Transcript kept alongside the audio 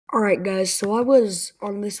Alright guys, so I was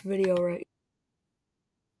on this video right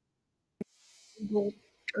Google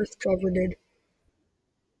Earth Driver did.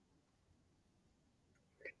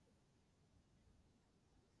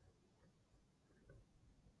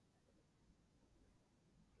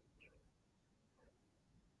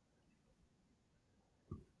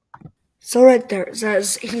 So right there it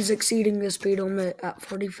says he's exceeding the speed limit at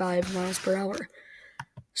 45 miles per hour.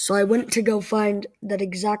 So I went to go find that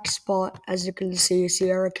exact spot. As you can see,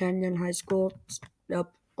 Sierra Canyon High School. Yep,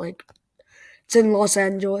 like it's in Los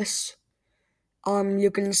Angeles. You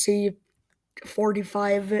can see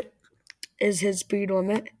 45 is his speed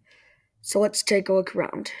limit. So let's take a look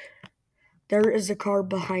around. There is a car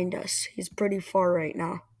behind us. He's pretty far right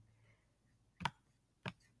now.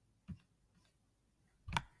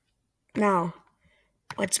 Now,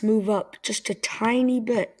 let's move up just a tiny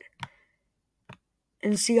bit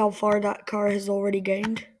and see how far that car has already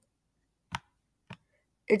gained.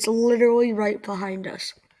 It's literally right behind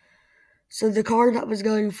us. So the car that was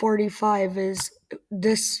going 45 is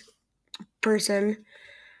this person.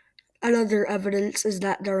 Another evidence is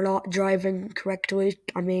that they're not driving correctly.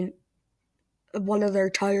 I mean, one of their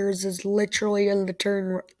tires is literally in the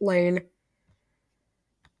turn lane.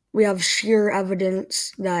 We have sheer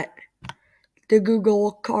evidence that the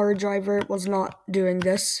Google car driver was not doing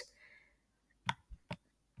this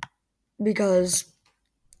because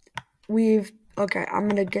okay, I'm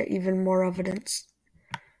gonna get even more evidence.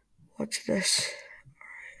 Watch this.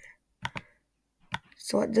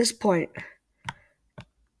 So at this point,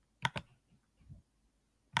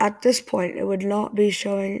 it would not be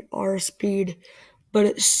showing our speed, but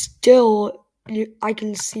it's still, I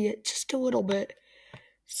can see it just a little bit. It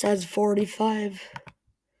says 45.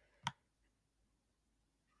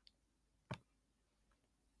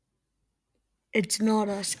 It's not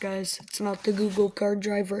us, guys. It's not the Google car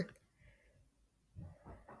driver.